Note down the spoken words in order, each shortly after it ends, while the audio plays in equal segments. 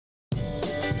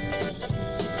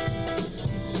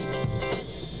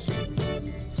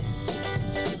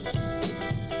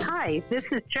Hi, this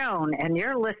is Joan, and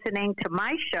you're listening to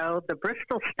my show, The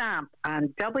Bristol Stomp, on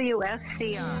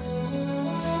WSCR.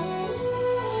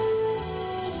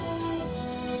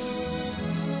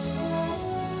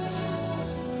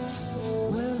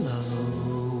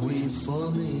 Willow, weep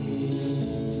for me.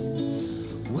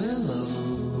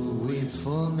 Willow, weep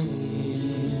for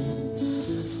me.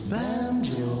 Bend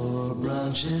your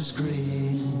branches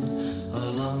green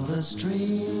along the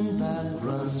stream that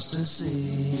runs to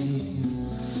sea.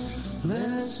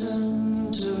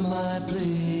 Listen to my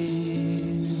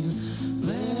plea.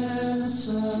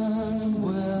 Listen,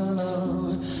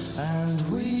 willow,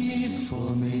 and weep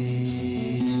for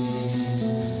me.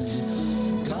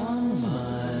 Gone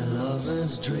my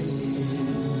lover's dream,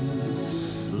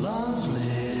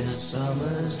 lovely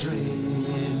summer's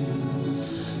dream.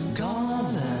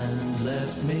 Gone and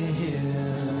left me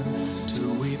here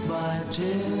to weep my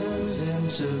tears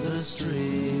into the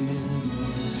stream.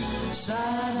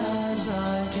 Sad as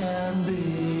I can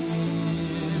be,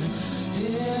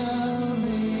 hear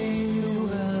me,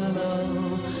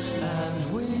 willow,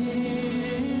 and weep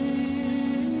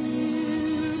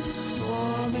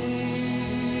for me.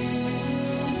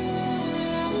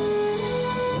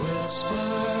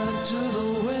 Whisper to the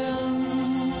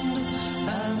wind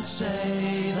and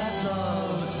say that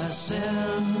love has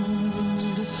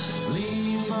sinned.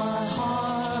 Leave my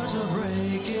heart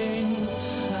a-breaking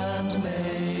and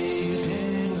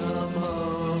making a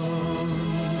moan.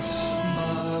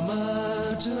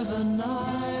 Murmur to the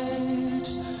night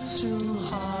to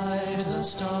hide her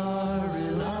starry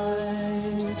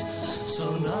light,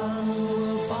 so none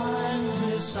will find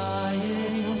me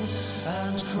sighing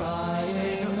and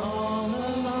crying all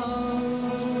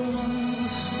alone.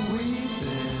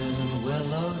 Weeping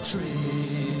willow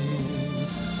tree,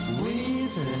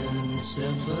 weep in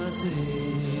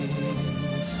sympathy.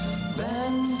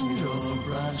 Bend your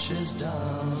branches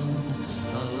down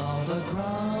along the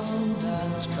ground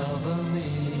and cover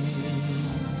me.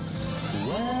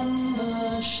 When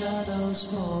the shadows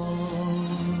fall,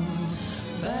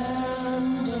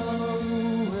 bend, oh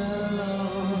willow,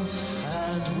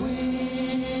 and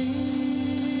weep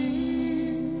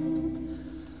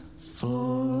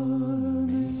for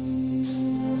me.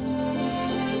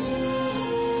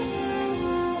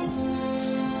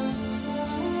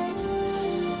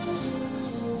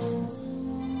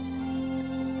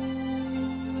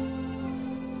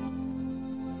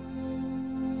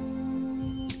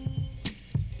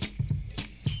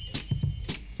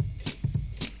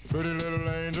 Pretty little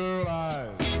angel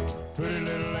eyes, pretty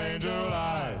little angel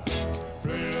eyes,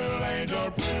 pretty little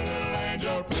angel, pretty little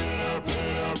angel, pretty little,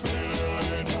 pretty little, pretty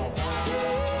little angel.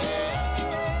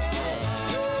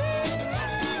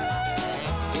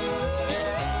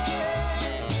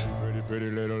 Pretty,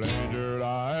 pretty little angel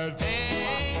eyes.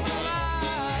 Angel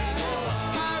eyes,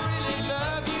 I really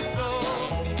love you so.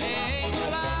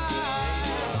 Angel eyes,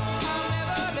 I'll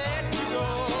never let you go,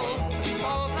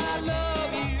 because I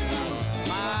love you,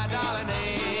 my darling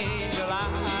angel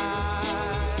eyes.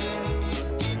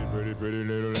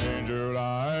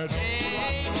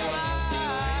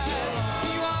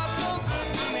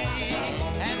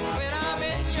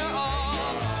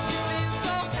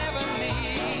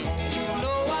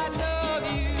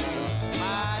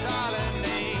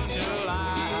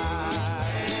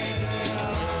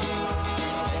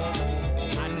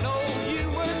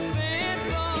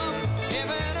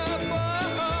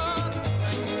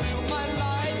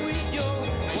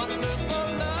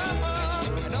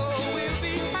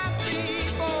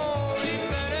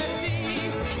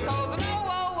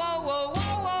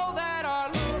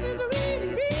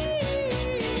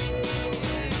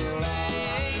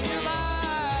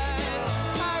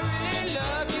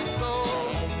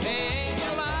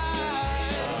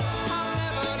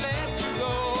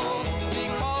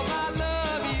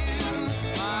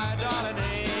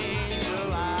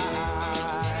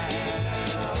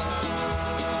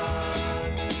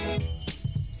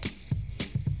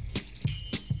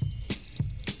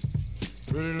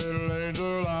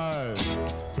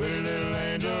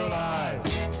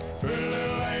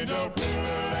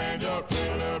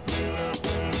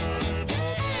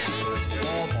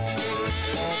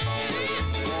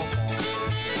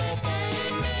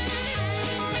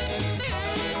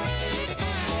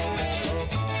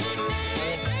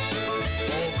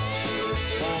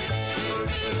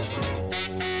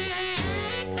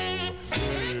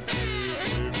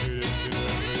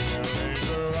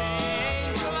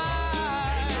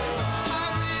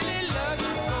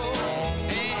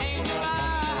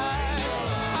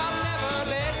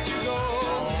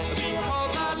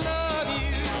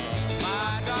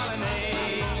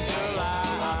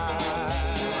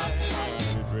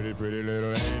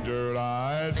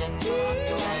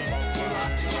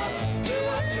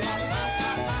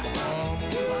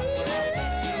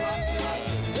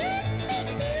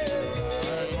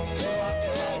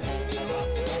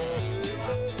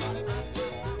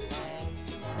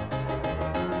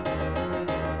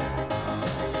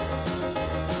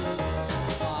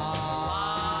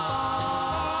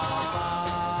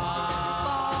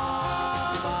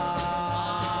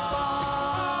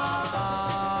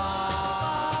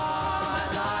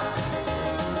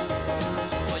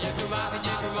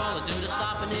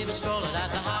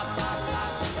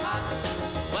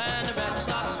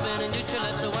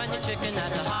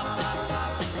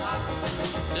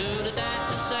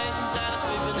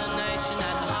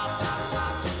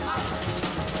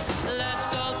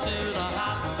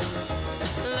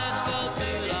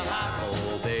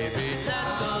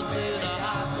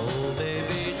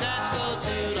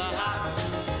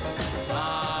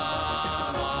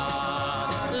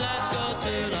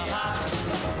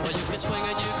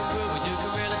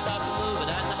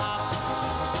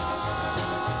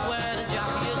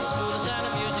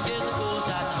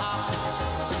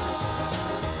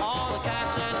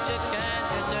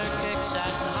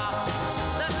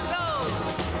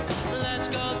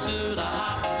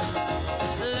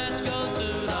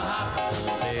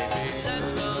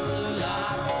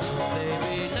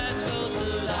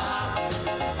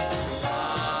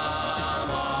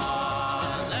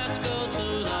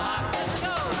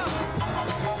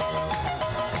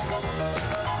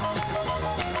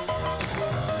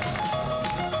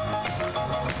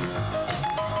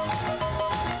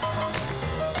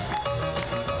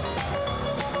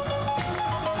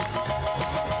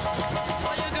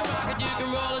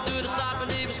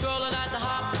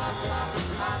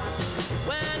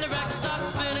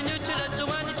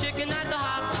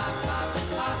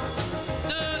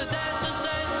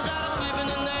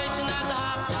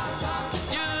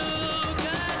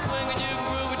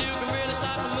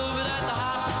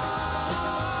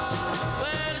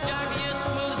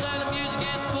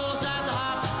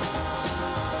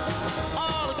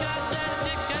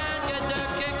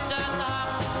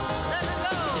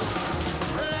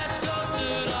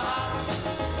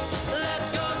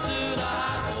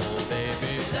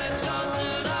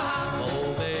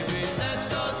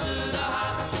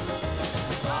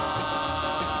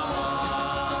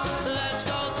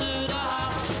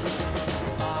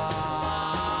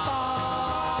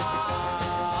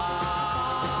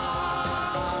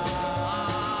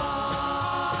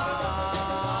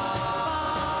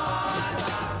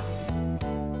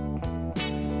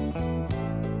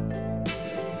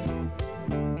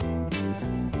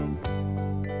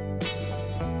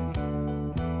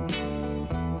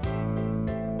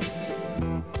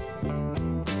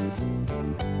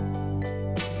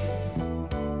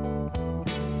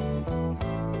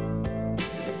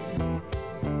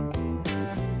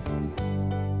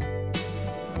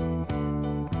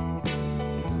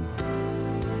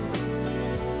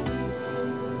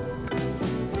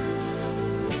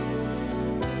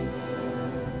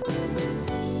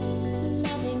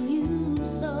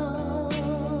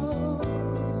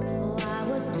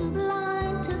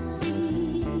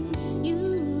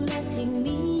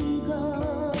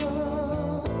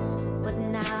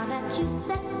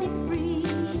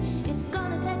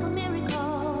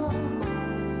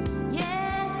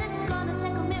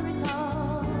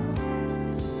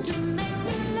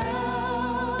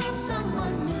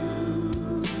 someone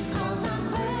new, 'cause I'm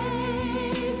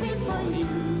crazy for you.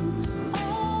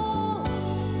 Oh,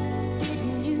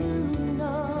 didn't you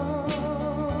know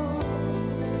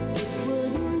it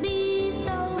wouldn't be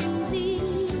so easy,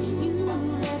 you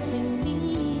letting me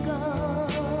go?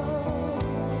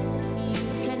 You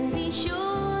can be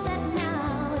sure that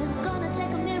now it's gonna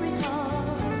take a miracle.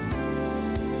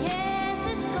 Yes,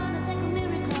 it's gonna take a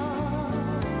miracle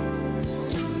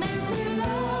to make me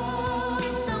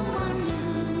love someone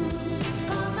new.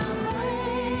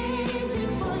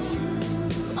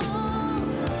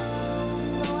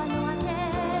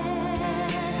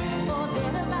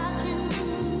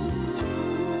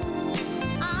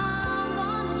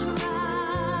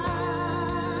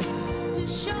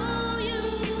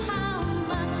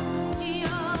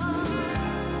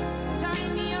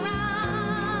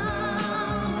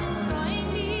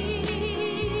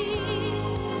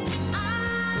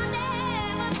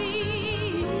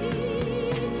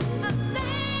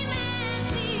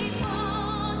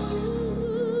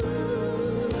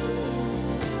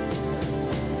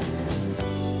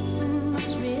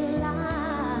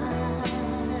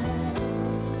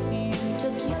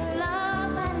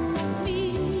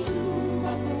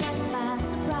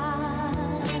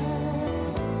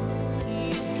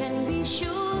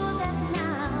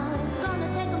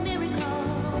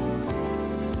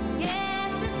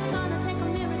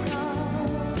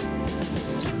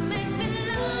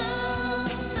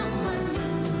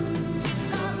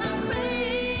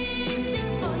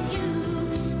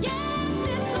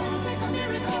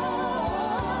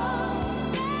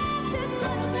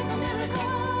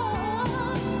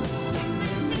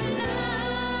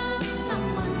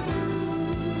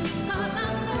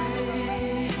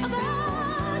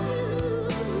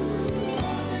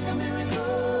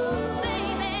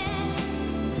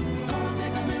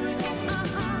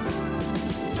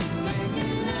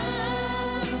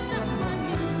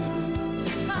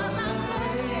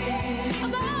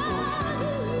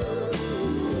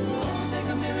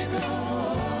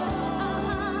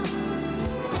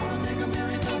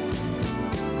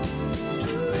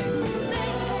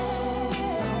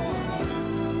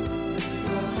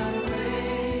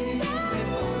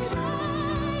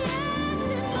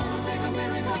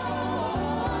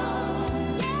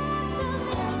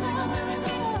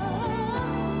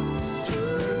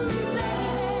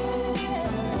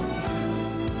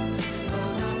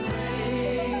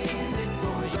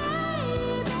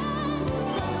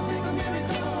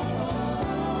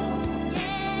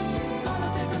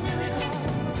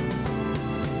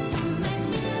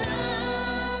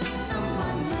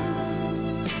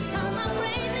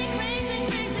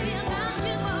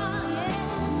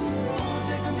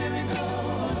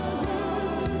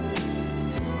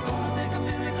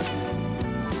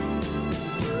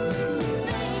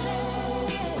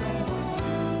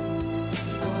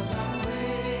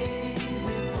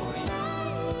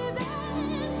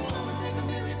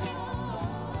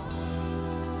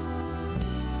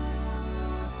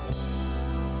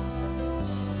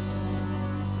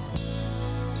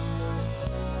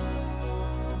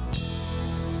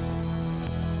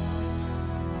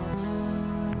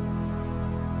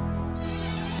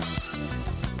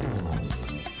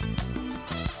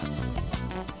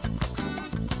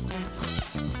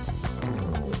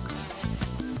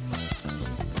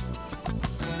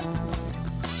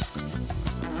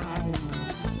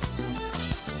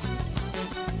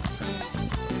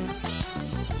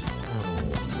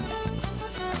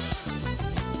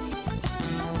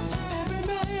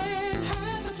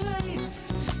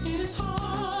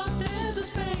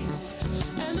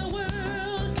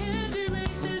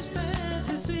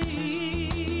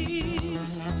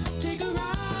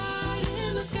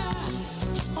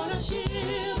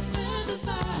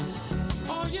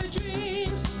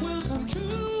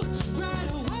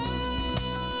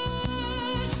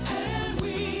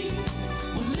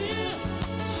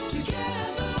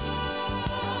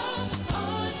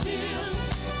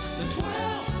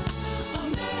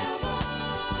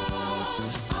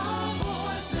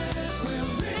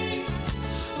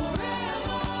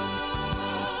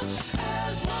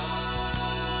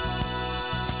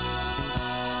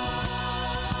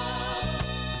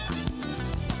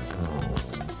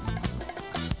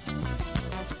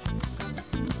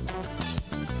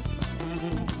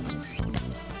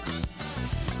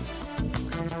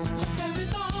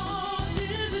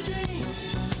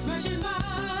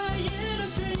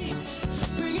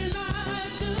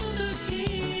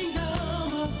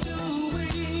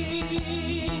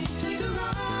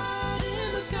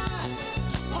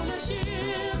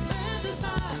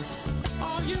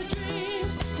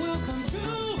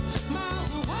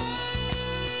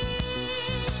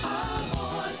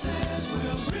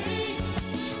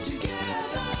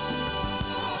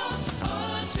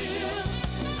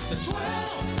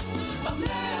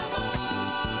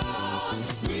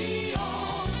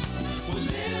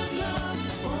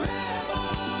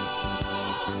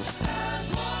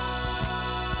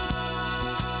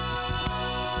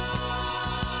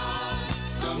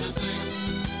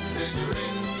 victory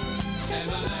in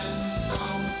a land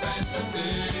called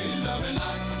fantasy. Loving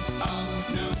like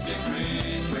a new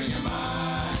decree, bringing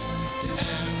mine to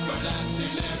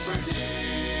everlasting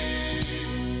liberty.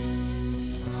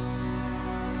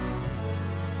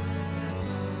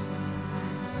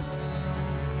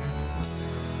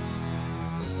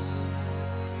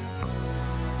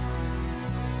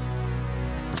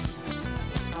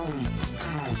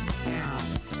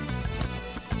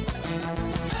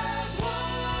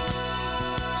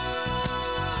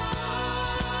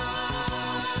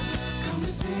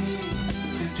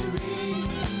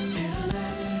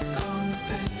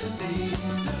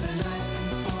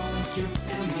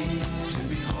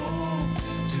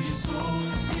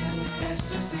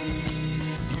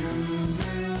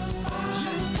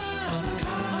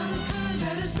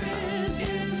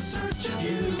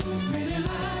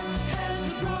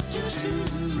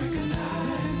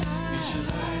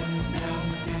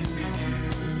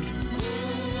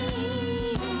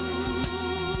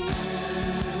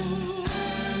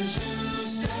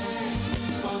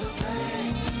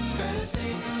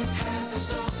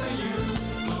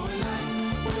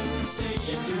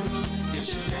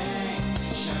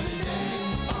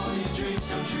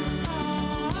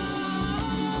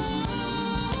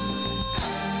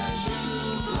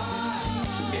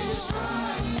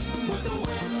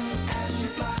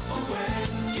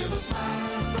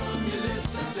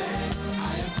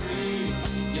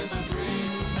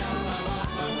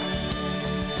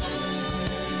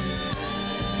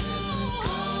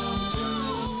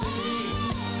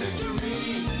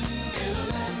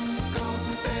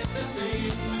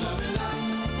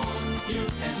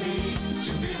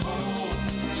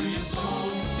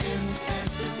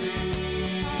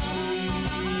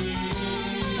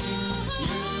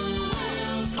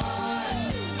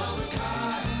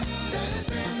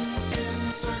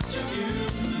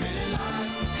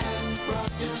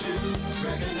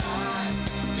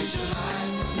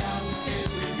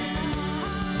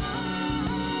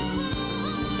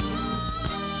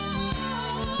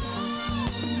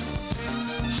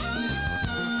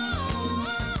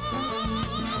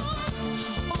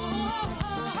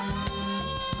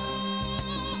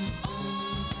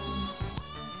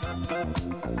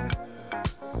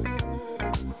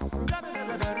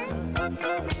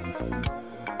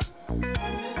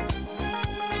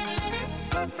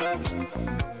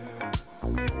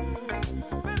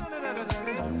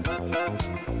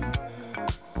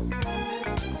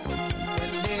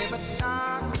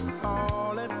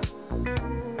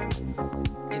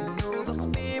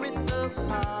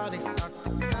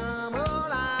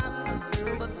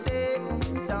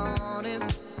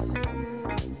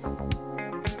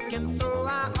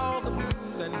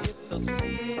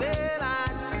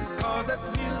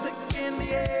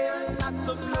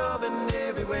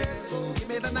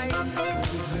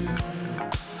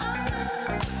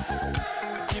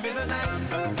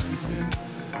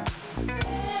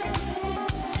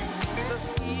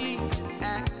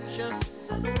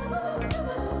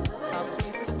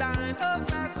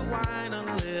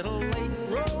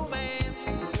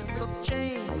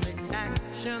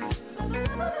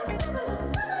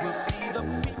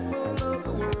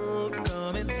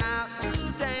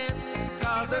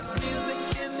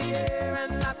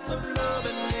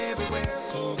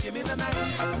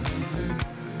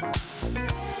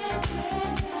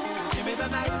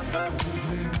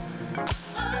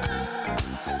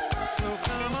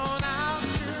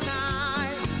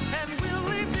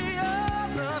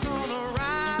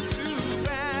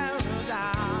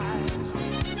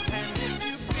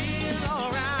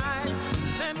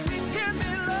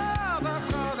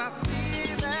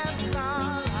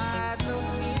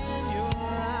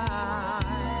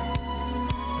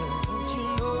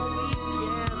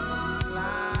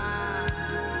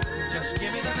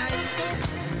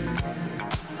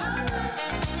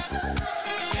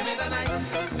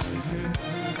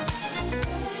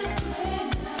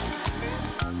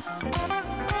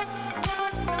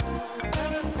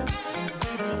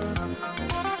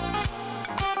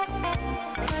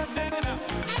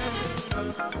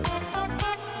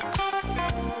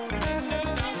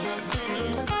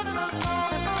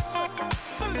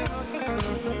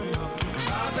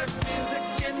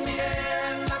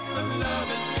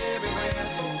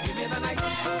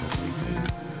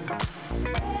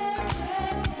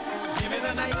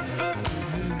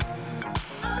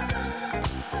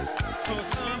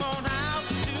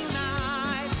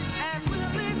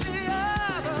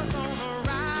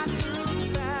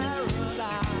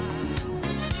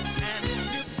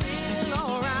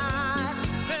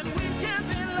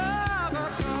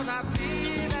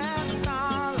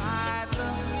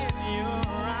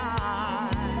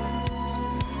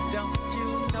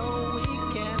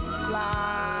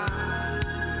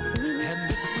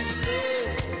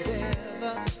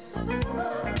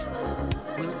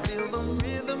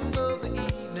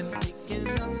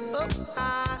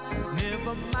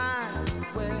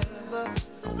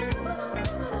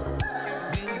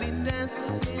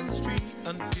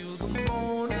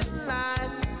 morning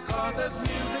light. 'Cause there's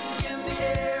music in the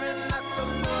air and lots of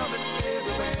love is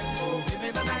everywhere. So give me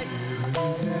the night.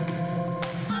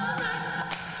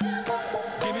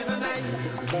 Give me the night.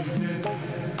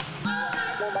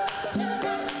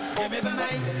 Give me the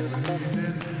night.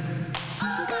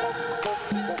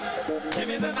 Give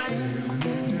me the night.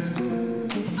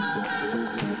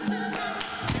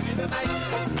 Give me the night.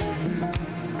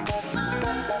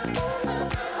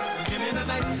 Give me the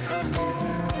night.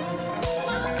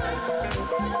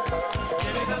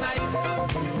 Give me the night.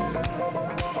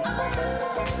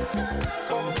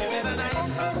 So give me the night.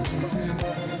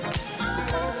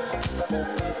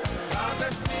 Cause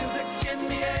there's music in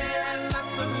the air and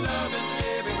lots of love is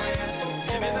everywhere. So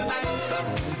give me the night.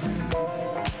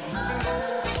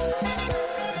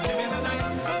 Give me the night.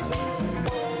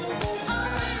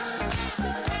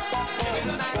 Give me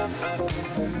the night.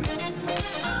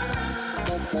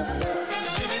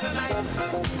 Give me the night.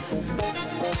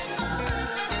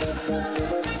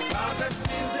 Cause there's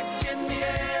music in the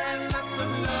air and lots of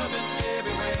love is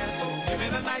everywhere. So give me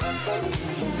the night.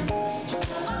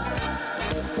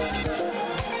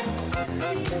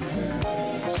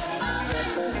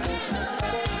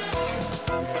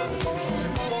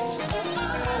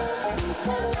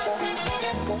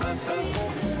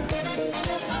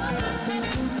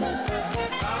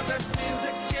 Cause there's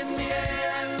music in the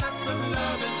air and lots of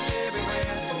love is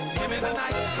everywhere. So give me the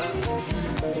night.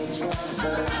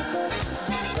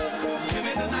 Give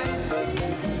me the night.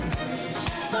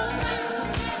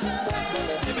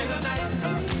 Give me the night.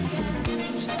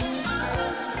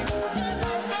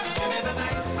 Give me the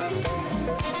night.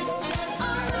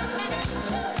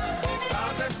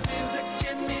 Cause there's music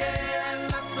in the air and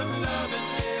lots of love is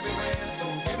everywhere. So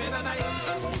give me the night.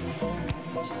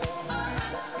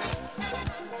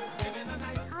 Give me the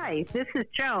night. Hi, this is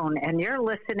Joan, and you're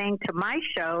listening to my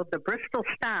show, The Bristol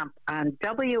Stomp, on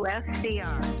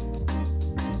WSCR.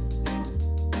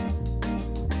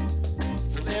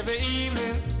 Every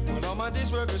evening, when all my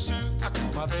days work are through, I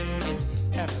call my baby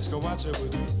and let's go watch her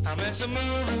with you. I'm at some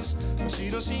movies, but she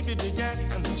don't seem to dig that.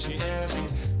 And then she asks me,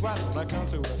 why don't I come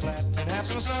to her flat and have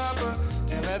some supper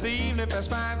and let the evening pass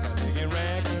by? By taking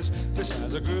records,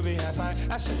 besides a groovy high five.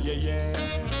 I say yeah, yeah.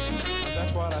 And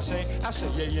that's what I say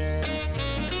yeah, yeah.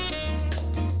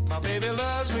 My baby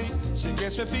loves me, she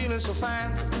gets me feeling so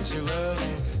fine. When she loves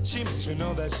me, she makes me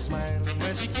know that she's mine. And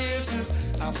when she kisses,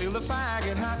 I feel the fire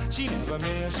get hot. She never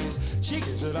misses, she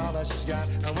gives it all that she's got.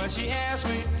 And when she asks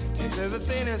me if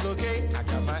everything is okay, I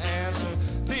got my answer.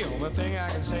 The only thing I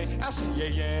can say yeah,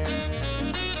 yeah.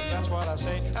 That's what I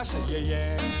say yeah,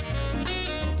 yeah.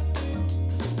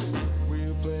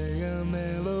 We'll play a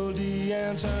melody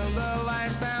and turn the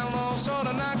lights down low so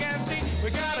the knock can see.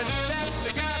 We gotta do that,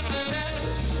 we gotta do that.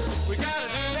 We gotta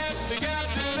do that, we gotta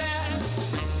do that.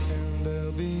 And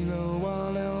there'll be no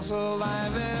one else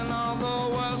alive in all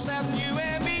the world except you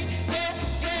and me. Yeah,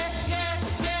 yeah, yeah,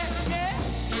 yeah, yeah,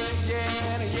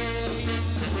 yeah, yeah, yeah.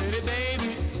 Pretty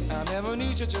baby, I never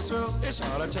knew such a thrill. It's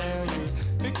hard to tell you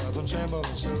because I'm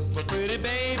trembling still. But pretty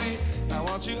baby, I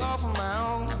want you all for my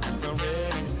own. I'm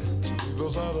ready to leave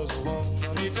those others alone.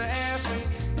 No need to ask me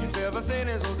if everything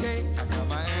is okay. I got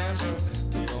my answer.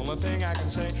 The only thing I can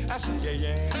say yeah,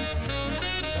 yeah.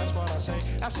 That's what I say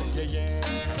yeah, yeah.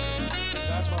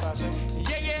 That's what I say,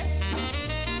 yeah, yeah.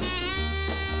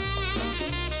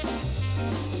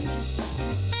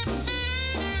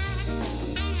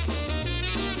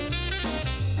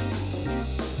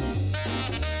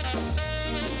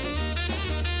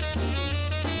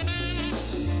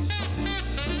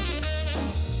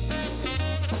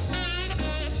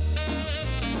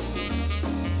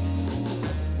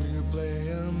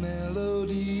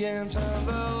 And turn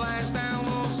the lights down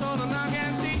low so the knock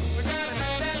can see. We gotta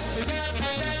do that, we gotta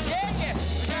do that, yeah, yeah.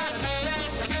 We gotta do that,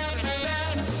 we gotta do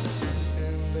that.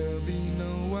 And there'll be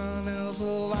no one else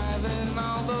alive in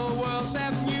all the world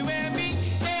except you and me.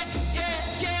 Yeah, yeah,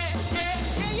 yeah, yeah,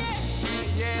 yeah, yeah,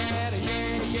 yeah, yeah,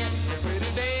 yeah, yeah.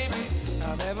 Pretty baby,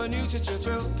 I never knew such a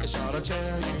thrill. It's hard to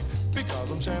tell you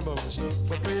because I'm trembling still.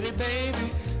 But pretty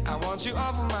baby, I want you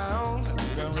all for my own. I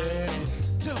think I'm ready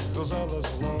to leave those others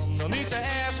alone. No need to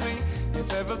ask me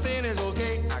if everything is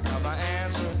okay. I got my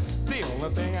answer. The only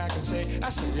thing I can say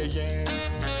yeah, yeah.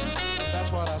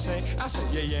 That's what I say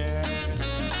yeah, yeah.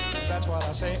 That's what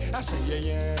I say yeah,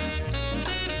 yeah.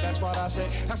 That's what I say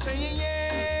yeah, yeah.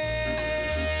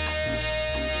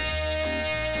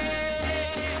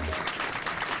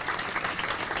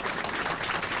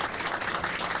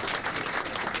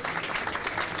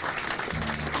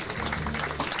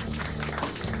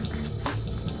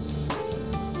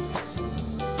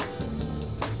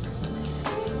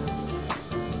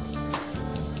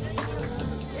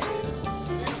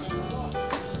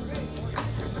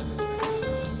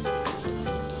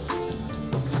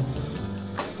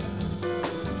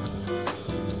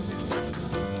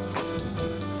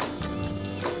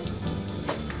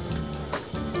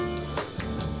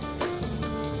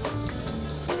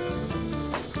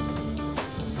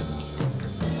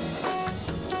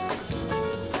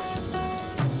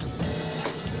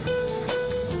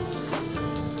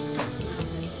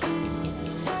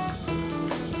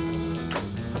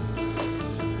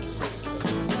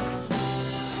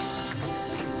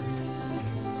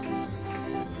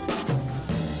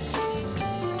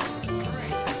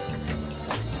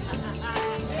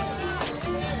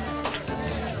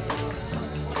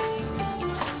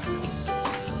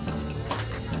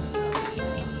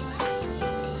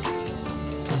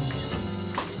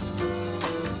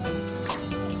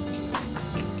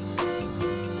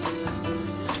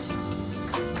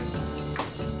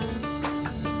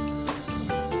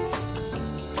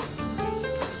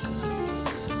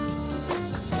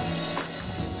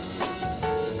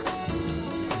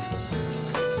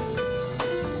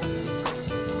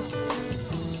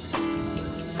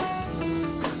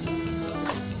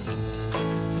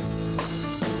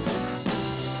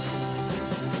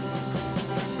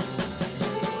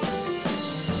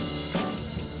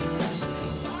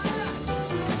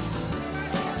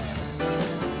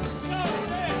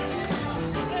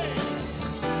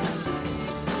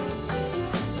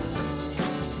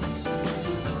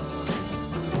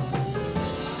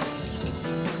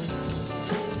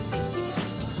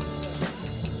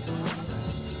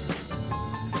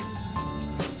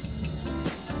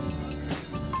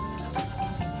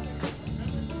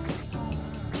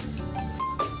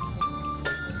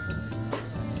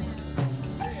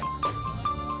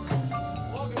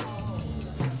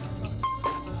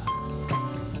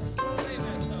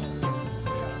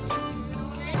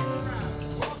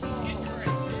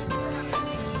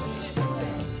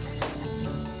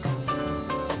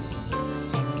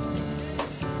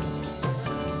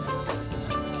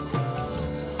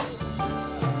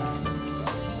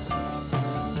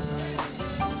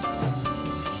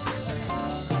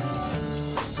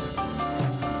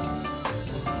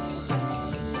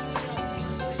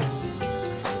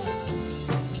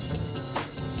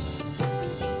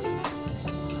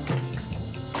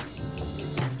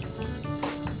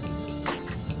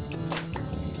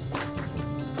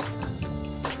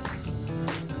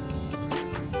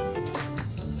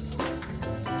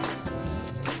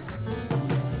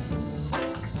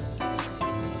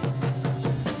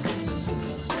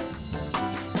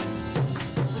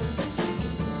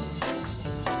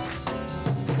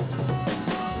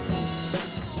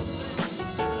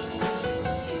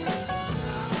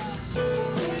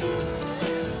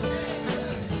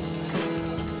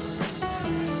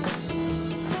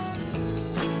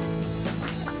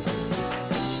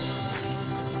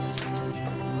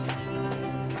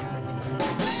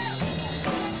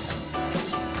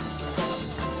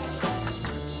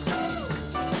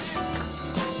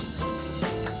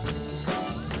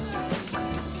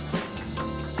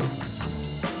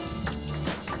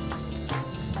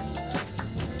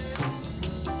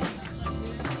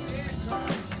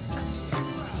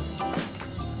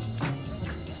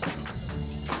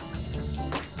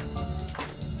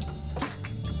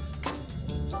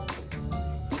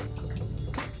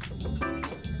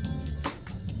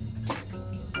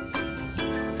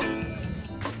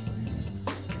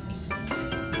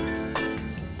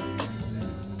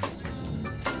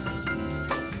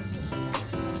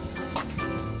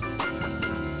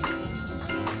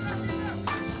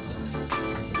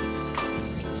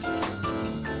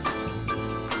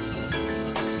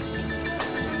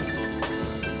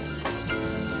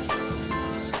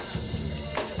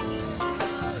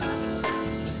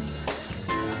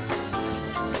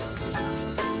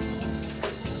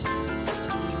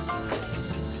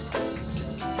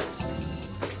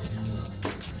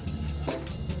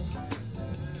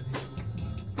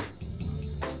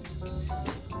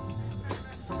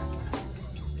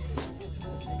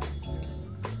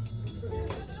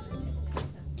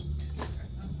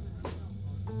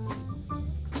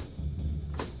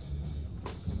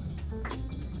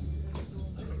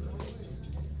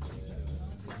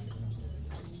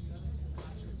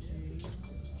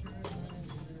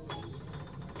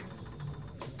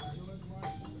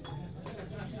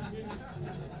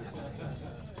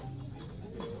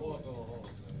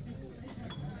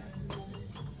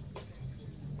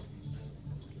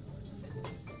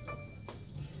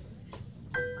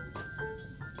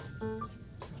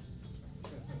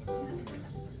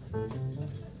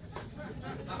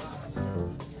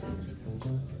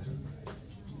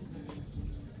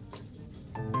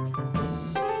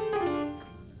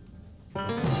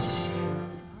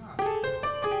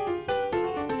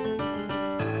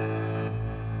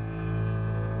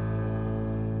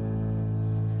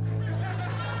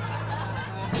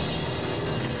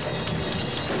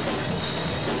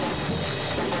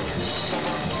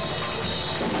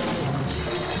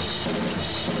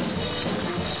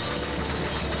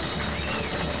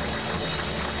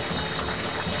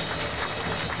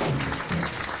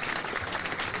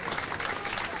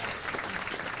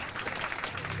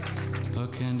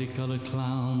 candy-colored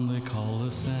clown they call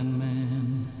the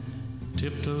Sandman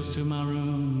tiptoes to my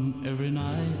room every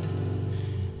night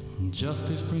just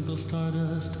to sprinkle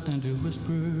stardust and to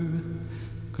whisper,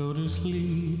 go to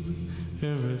sleep,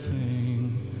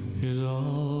 everything is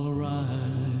all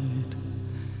right.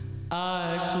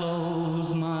 I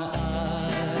close my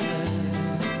eyes,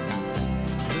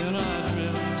 then I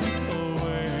drift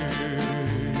away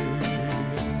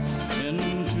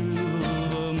into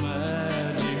the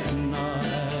magic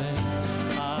night.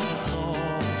 I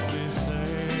softly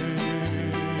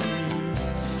say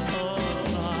a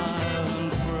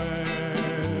silent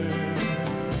prayer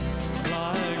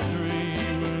like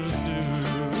dreamers do.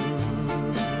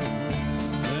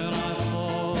 Then I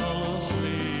fall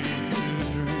asleep to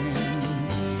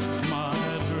dream my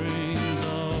dream.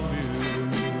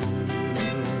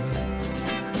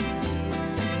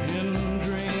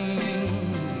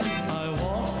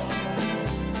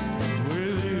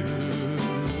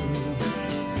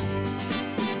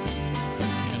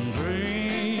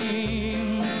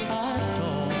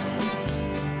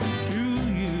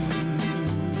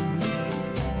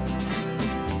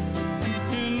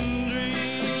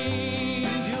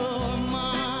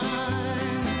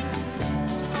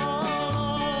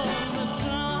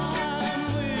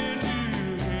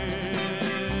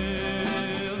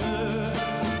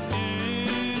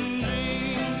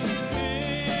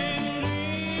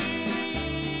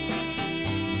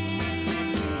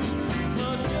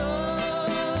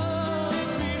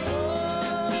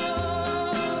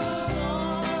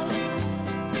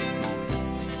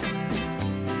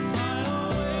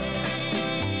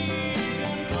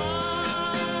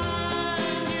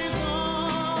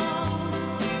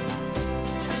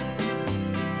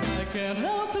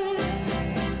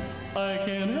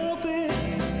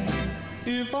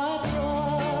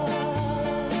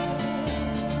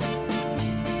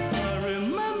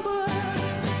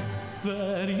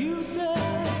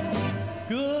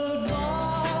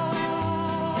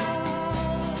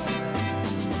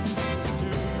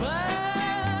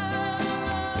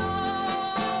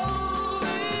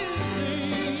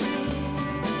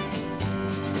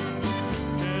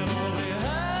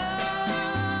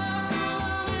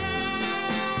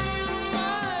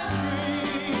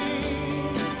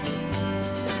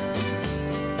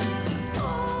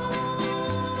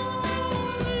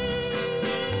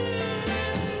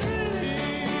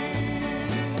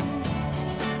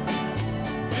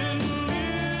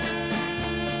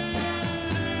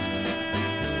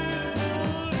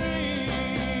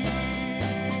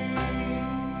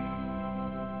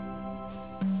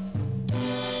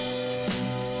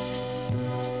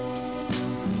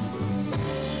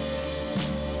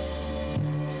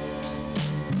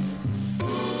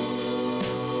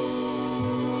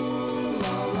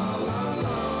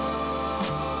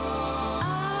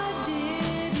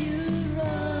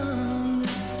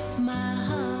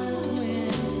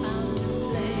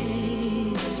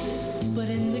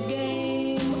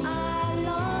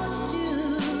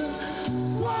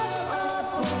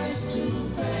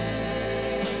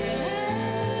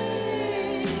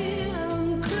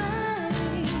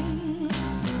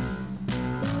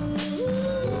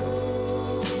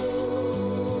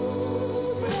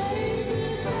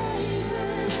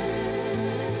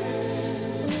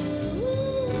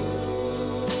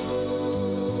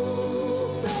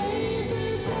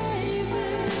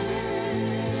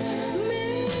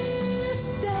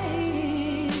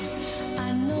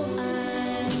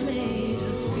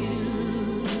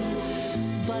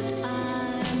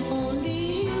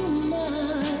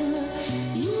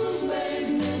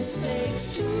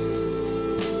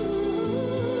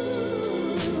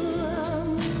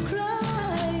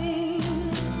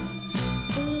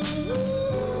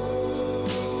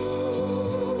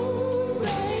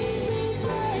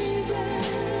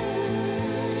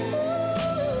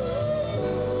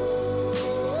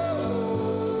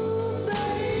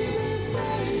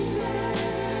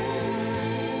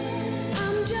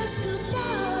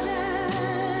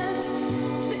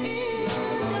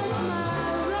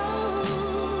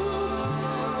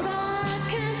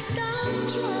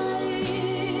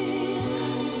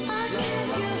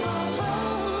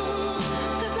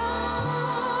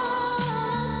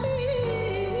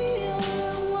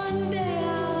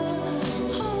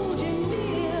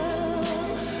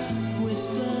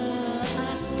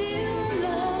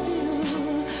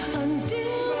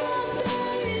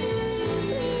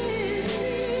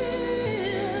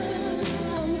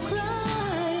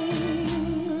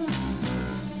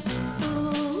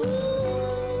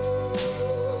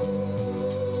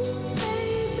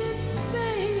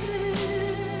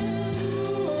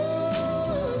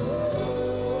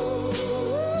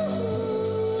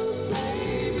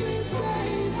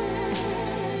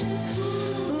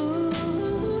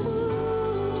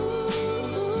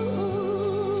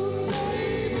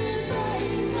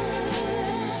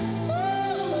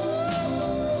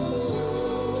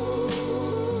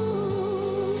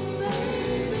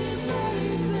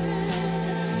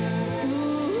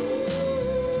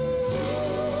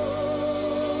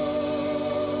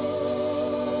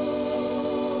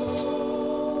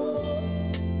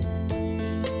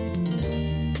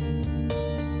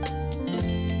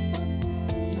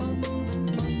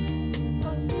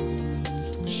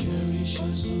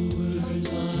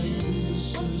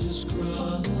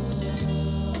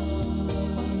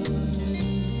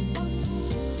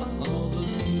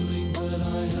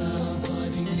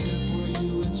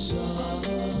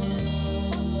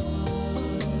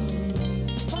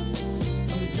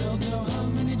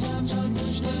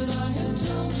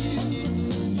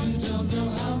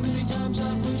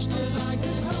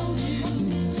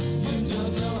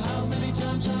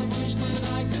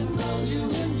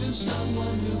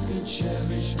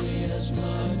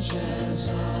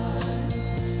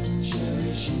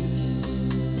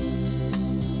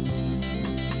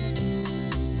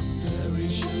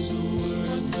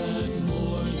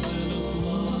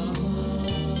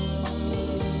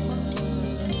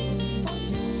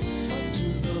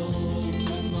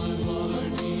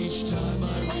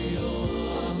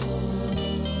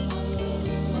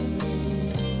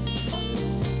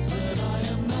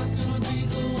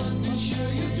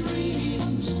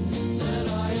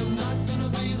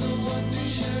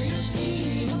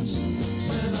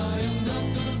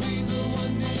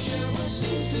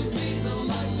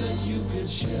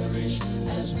 cherish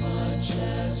as much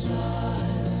as I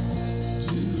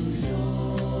do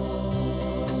yours.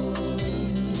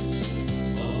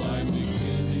 Oh, I'm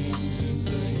beginning to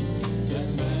think that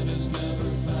man has never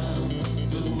found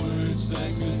the words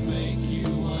that could make you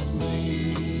want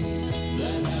me,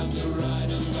 that have the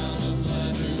right amount of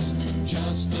letters,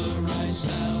 just the right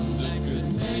sound that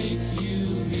could make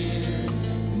you hear,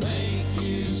 make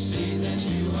you see that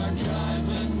you are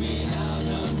driving me out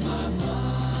of my mind.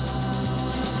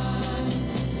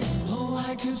 Oh,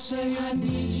 I could say I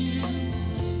need you,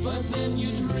 but then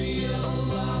you'd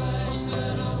realize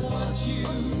that I want you,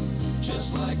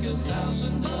 just like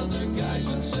 1,000 other guys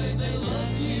would say they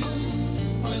loved you,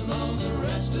 with all the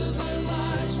rest of their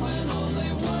lives, when all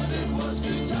they wanted was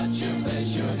to touch your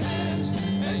face, your hands,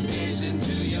 and gaze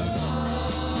into your eyes.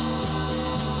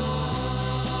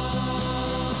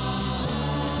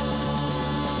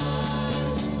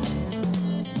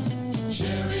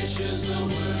 Cherish is the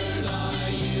word I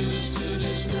use to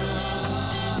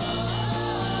describe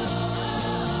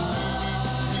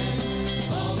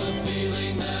all the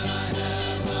feeling that I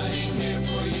have hiding here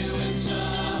for you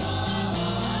inside.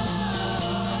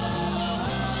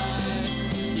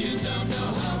 You don't know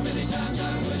how many times I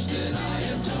wish that I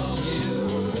had told you.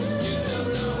 You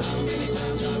don't know how many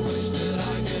times I wish that I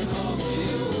could hold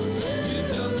you. You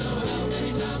don't know how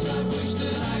many times I wish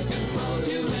that I could mold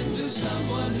you into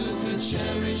someone who could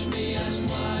cherish me as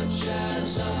much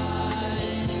as I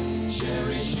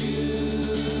cherish you.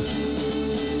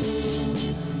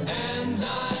 And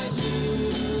I do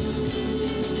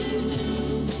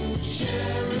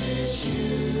cherish you.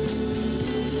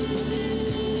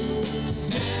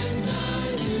 And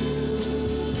I do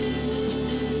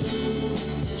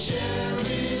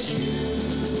cherish you.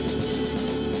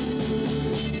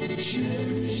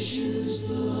 Cherish is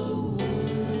the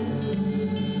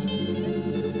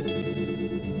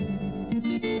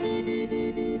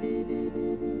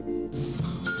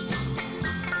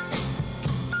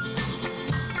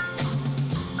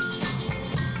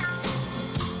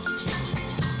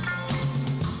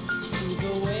See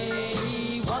the way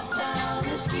he walks down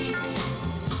the street.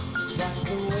 Watch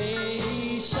the way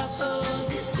he shuffles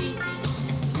his feet.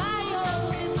 My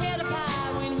hold his head up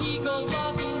high when he goes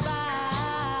walking by.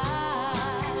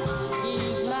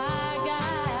 He's my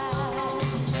guy.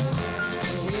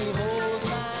 When he holds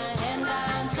my hand,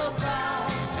 I'm so proud.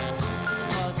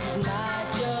 'Cause he's not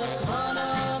just one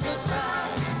of the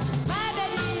crowd. My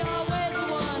baby always the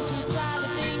one to try the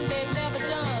thing they've never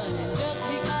done. And just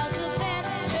because of that,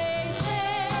 they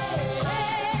say,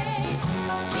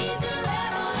 he's a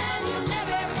rebel and he'll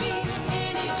never ever be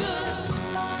any good.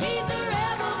 He's a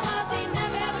rebel 'cause he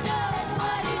never ever does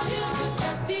what he should do.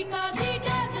 Just because he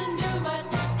doesn't do what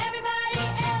everybody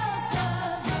else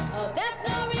does. Oh, that's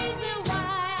no reason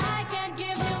why I can't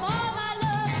give him all my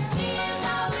love. He is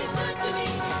always good to me,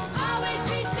 always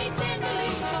treats me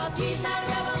tenderly. 'Cause he's not a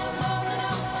rebel, no, no,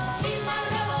 no. He's not a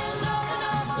rebel, no, no,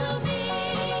 no, to me.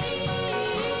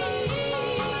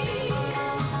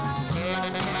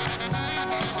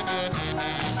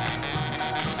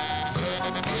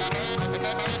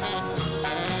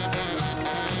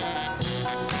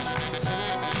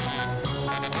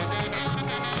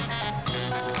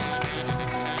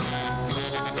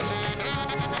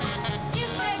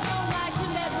 If they don't like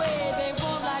him that way, they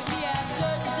won't like me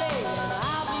after today. And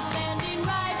I'll be standing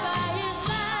right by his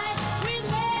side when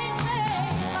they say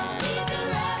he's a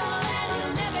rebel and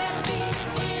he'll never ever be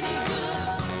any good.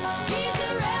 He's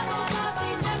a rebel 'cause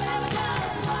he never ever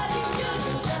does what he should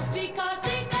do. Just because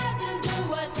he doesn't do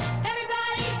what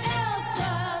everybody else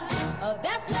does.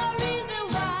 That's no reason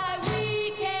why we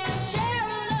can't share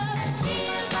a love. He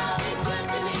is always good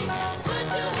to me, good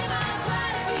to him I try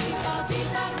to be. 'Cause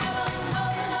he's not rebel, no,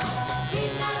 no, no.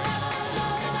 He's not rebel, no,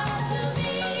 no, no, to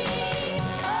me.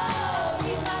 Oh,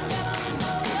 he's not rebel,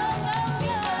 no, no, no,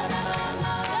 no, rebel,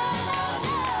 no, no, no,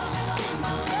 no.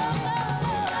 No, no,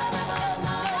 no, rebel,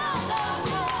 no, no, no,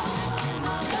 no.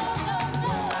 No, no, no,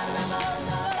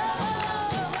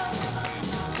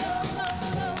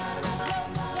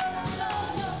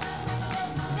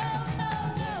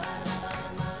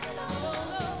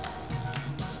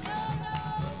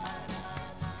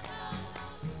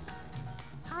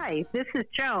 Hi, this is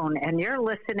Joan, and you're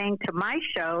listening to my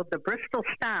show, The Bristol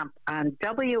Stomp, on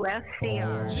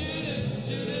WSCR.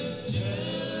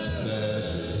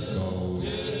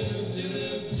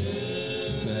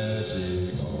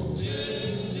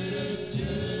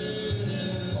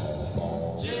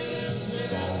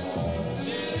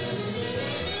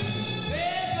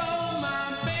 There go my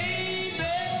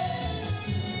baby,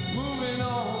 moving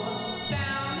on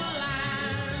down the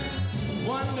line.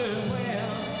 Wonder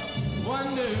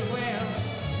where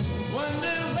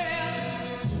Wonder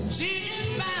where she is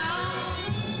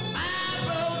bound. I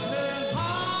broke her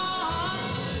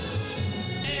heart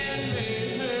and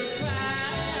made her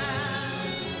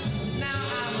cry. Now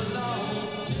I'm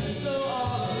alone, so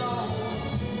all alone.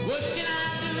 What can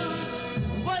I do?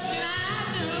 What can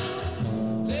I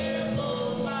do? There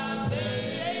goes my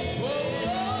baby. Whoa,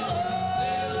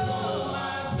 there goes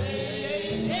my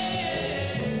baby.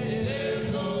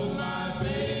 There goes my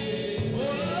baby.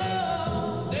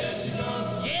 Whoa, there she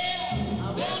comes. Yeah, I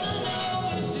wanna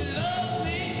know if she loves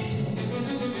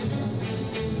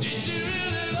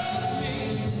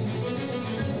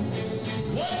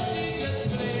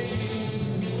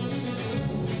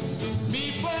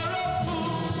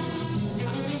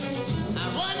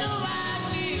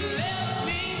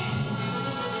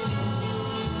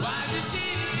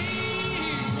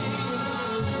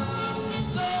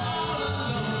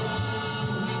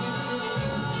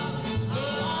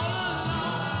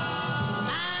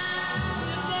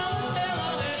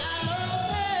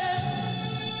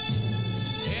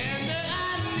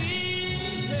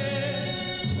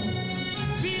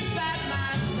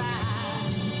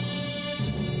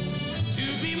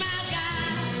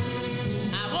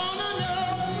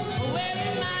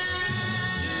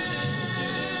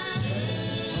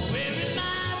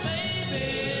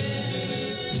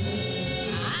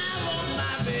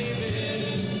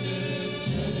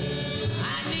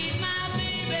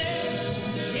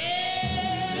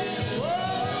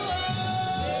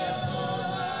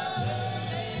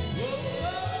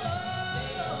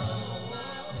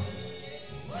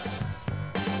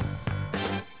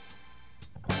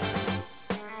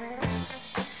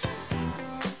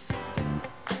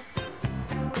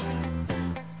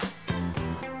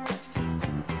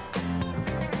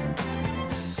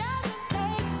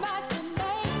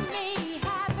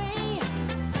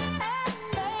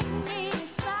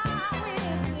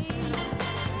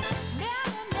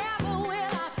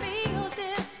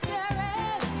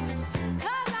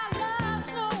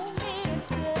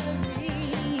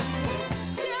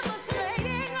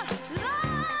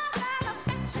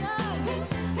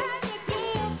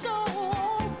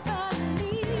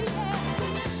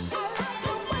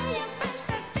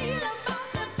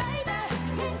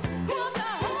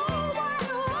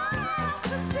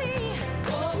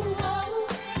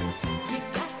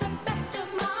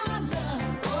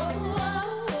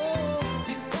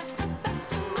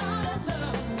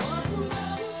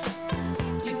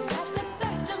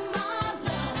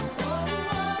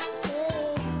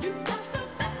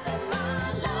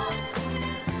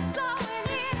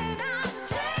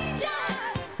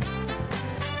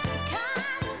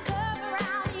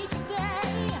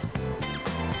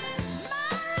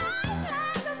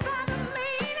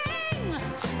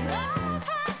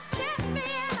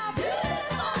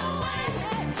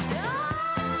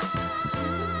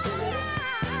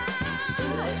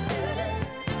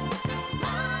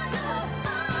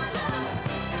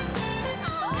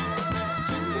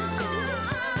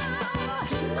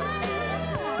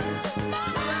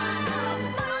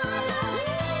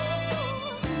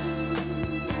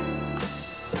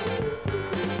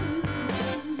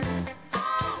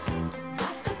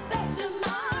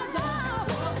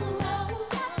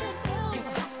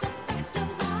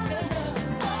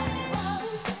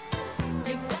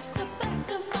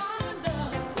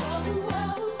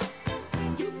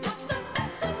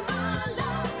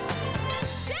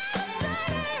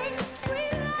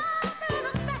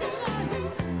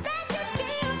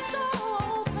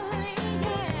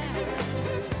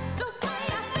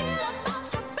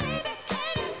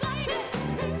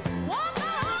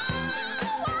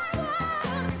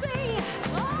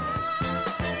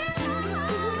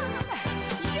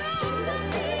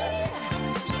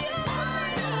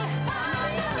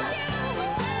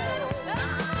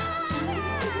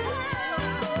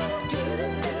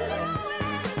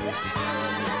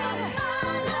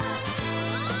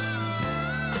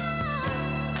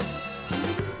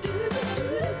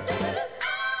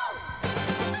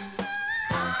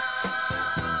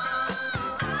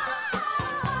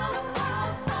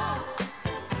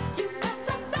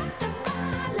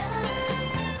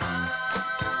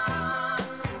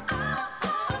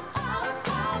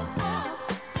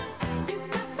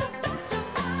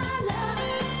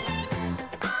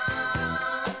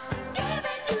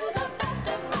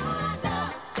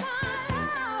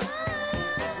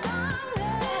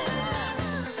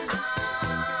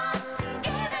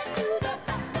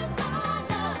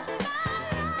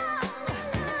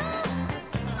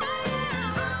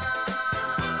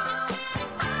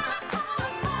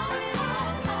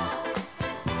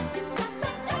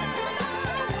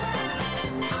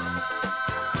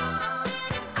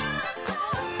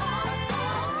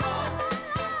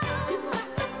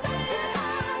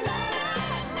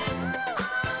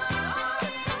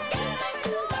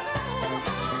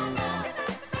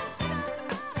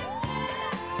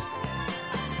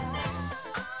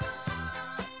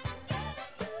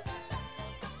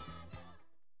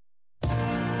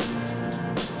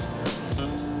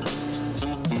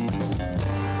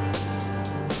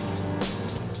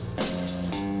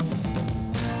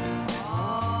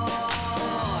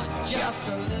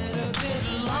just a little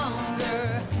bit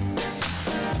longer.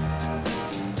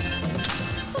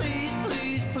 Please,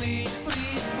 please, please,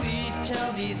 please, please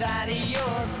tell me that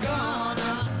you're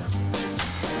gonna.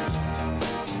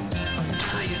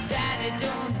 Now your daddy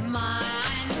don't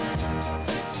mind,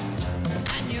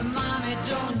 and your mommy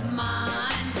don't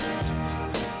mind.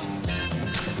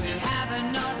 We'll have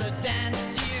another dance,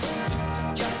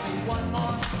 dear, just one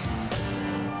more.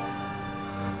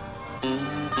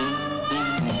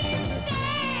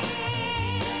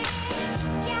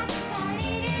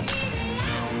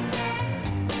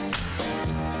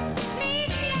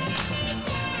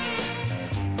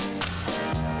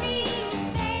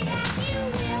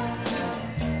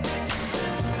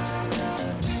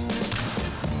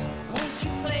 Won't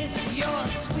you place your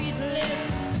sweet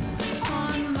lips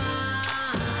on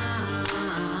mine?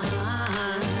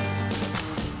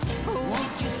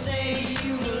 Won't you say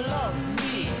you love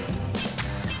me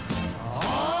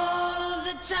all of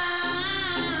the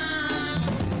time?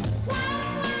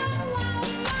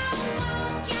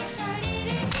 Just a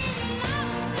little bit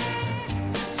longer.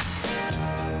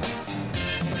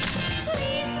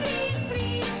 Please, please, please,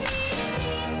 please,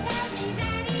 please tell me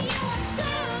that you're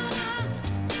gonna.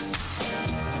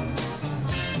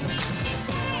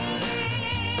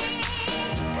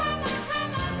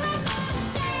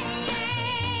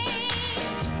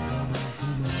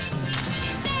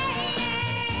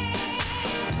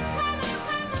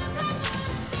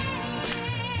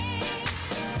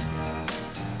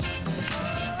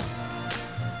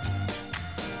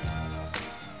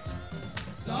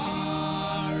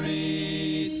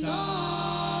 Sorry,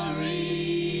 sorry,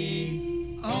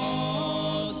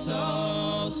 oh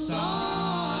so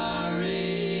sorry.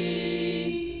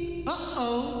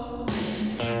 Uh-oh.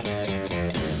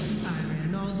 I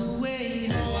ran all the way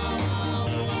home.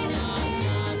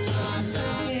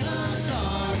 Say I'm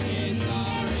sorry,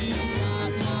 sorry.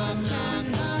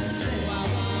 And I say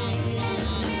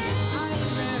I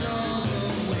ran all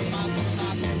the way.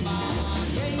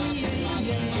 Yeah, yeah,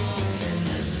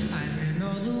 yeah. I ran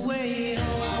all the way home.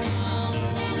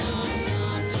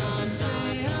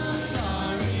 Say I'm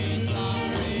sorry,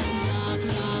 sorry.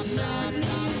 Let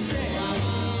me stay.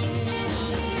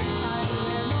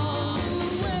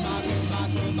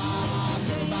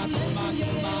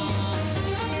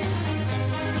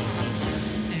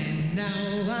 And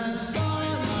now I'm sorry,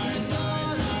 sorry,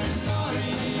 sorry,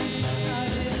 sorry. I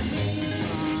didn't mean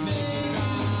to make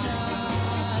you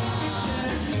cry.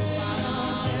 Let's make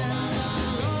amends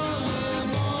after all, we're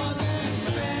more than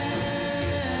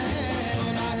friends.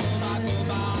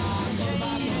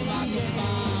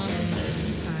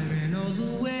 I ran all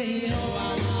the way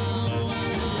home.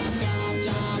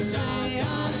 Say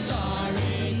I'm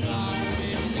sorry,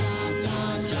 sorry.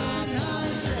 And I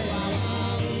say I ran all the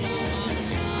way.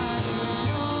 Yeah, yeah, yeah.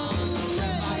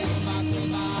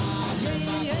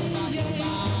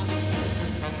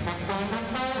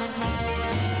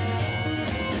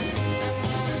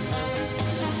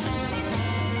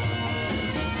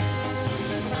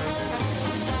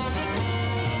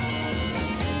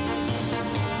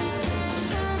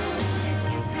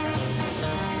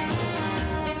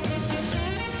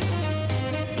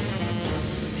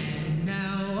 And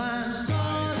now I'm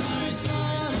sorry,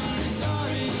 sorry,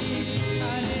 sorry.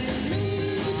 I didn't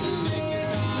mean to make you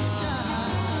cry.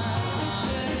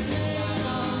 Let's make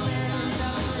amends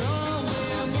after all,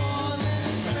 we're more than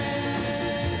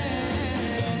friends.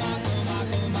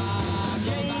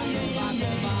 Yeah,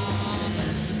 yeah,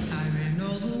 yeah. I ran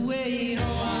all the way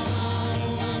home.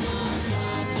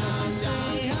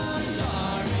 Say I'm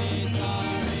sorry,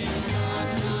 sorry.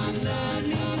 Please let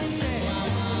me stay. I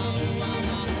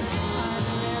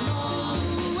ran all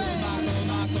the way.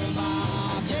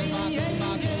 Yeah, yeah,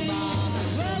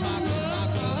 yeah. Whoa,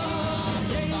 whoa,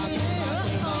 whoa. Yeah,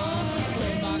 yeah, oh.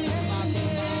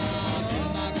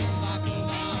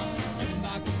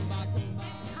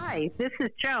 Hi, this is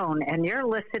Joan, and you're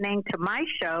listening to my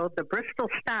show, The Bristol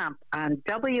Stomp, on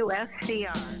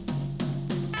WSCR.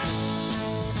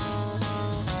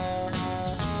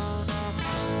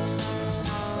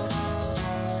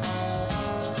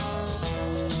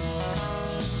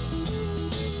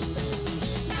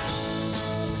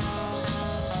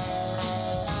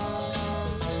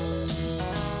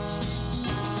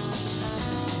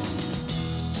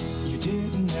 You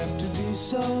didn't have to be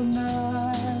so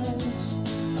nice.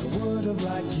 I would have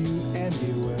liked you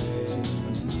anyway.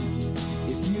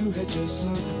 If you had just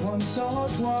looked once or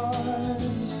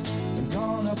twice and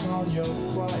gone upon your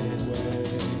quiet way.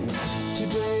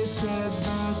 Today said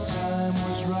the time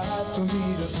was right for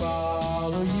me to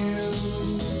follow you.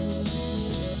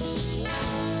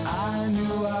 I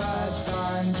knew I'd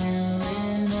find you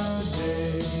in a day.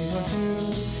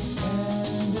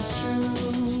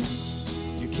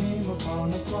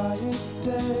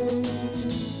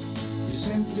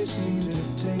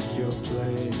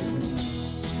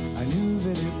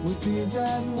 that it would be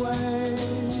that way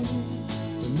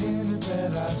the minute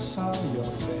that I saw your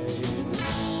face.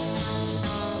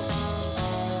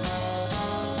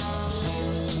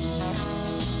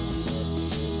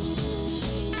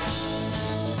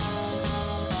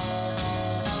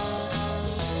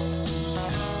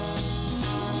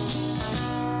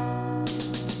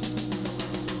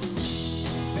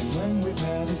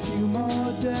 Had a few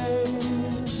more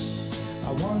days,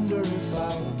 I wonder if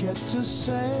I get to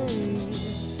say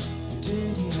you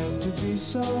didn't have to be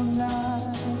so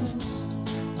nice.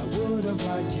 I would have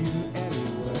liked you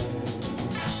anyway.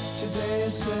 Today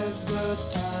said the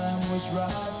time was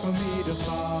right for me to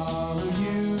follow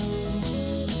you.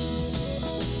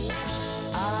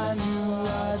 I knew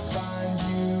I'd find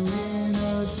you in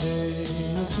a day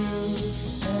or two,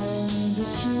 and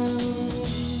it's true.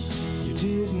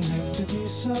 Didn't have to be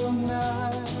so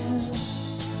nice.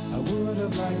 I would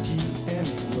have liked you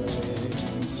anyway.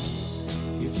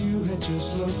 If you had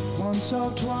just looked once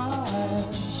or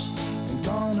twice and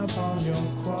gone upon your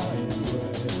quiet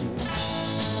way.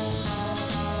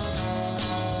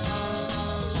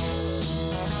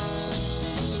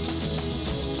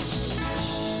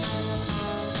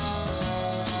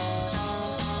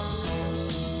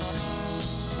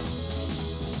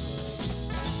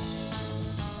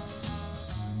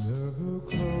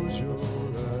 Close your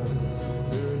eyes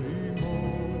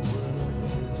anymore when I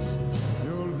kiss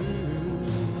your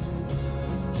lips.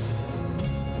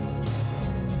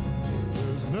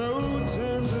 There's no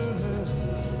tenderness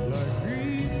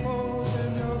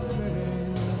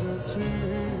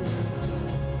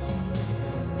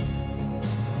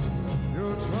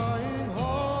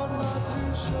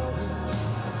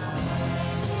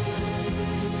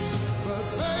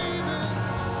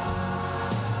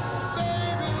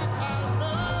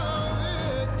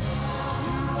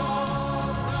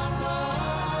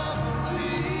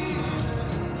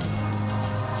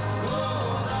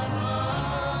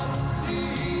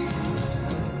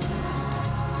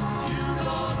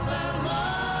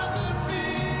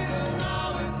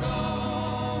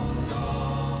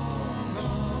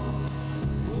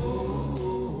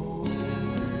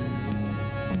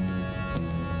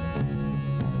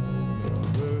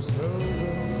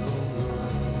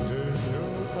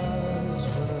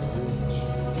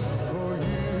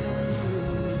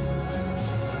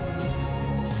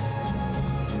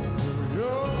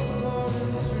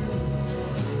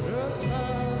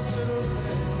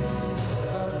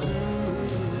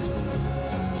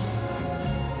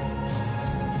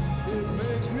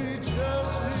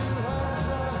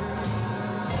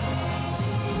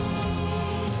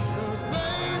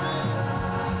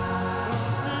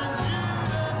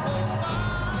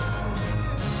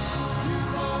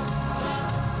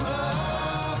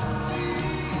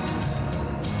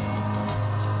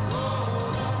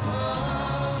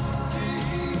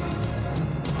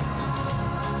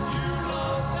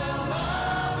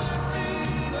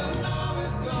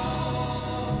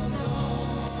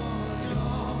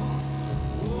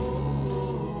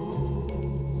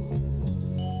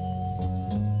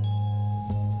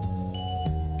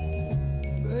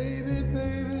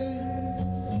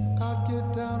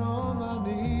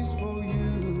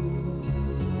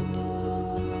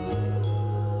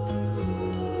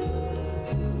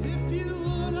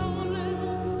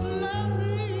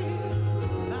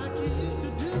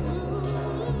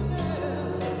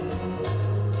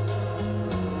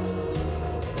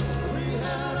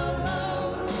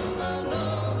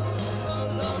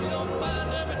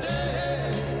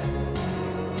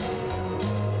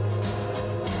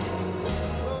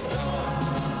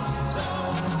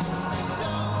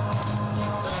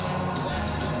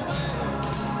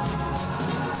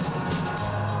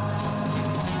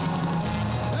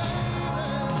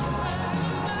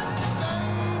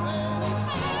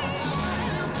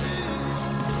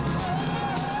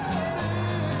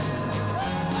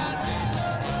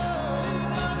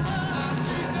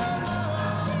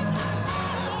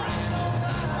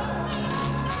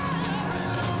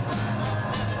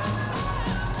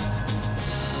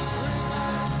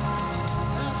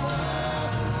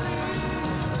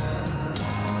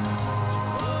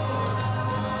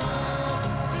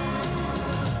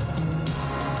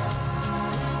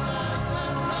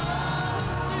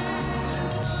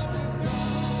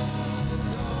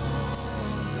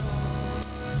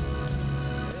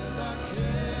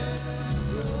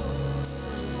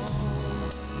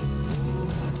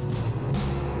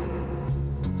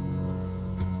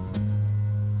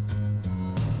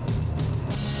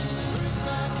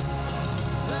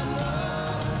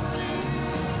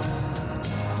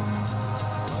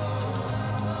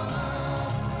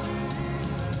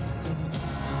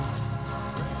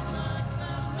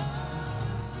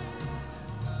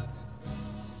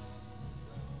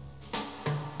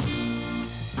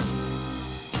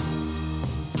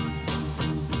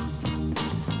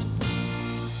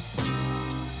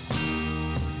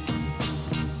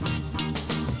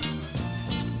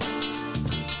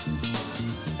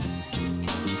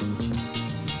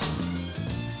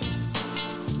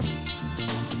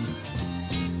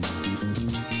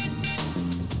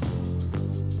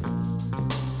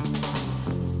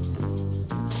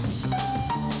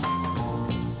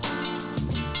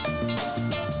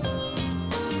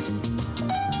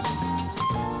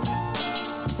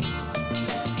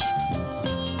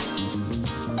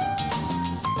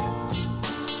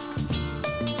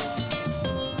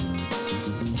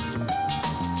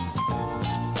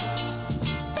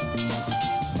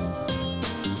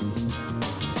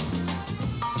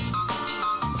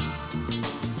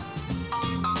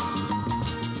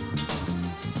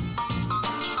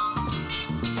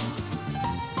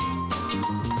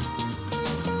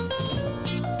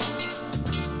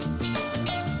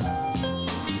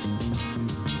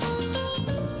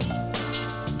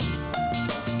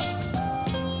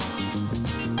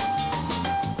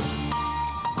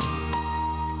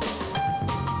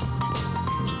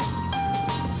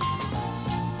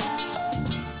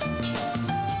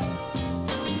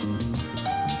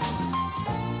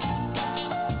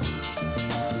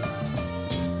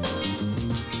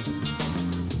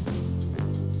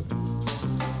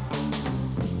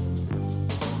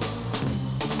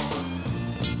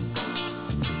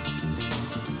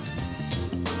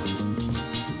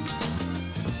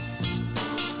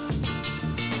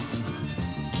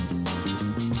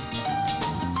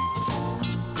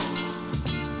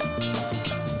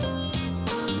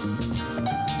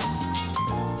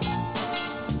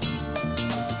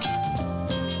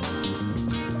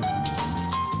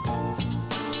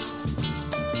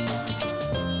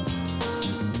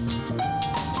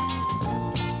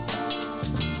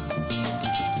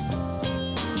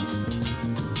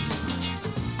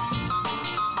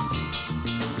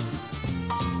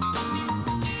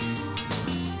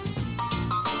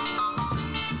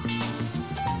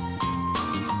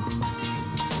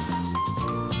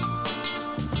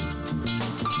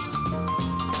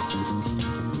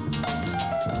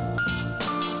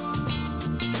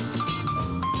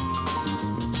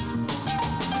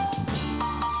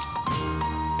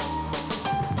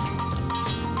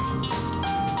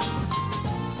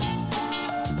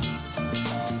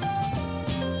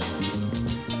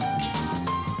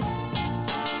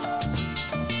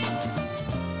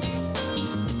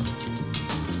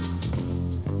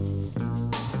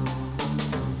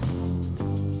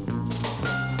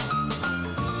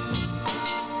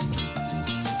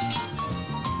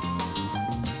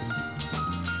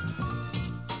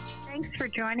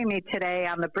joining me today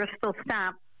on the Bristol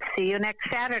Stomp. See you next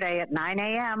Saturday at 9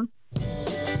 a.m.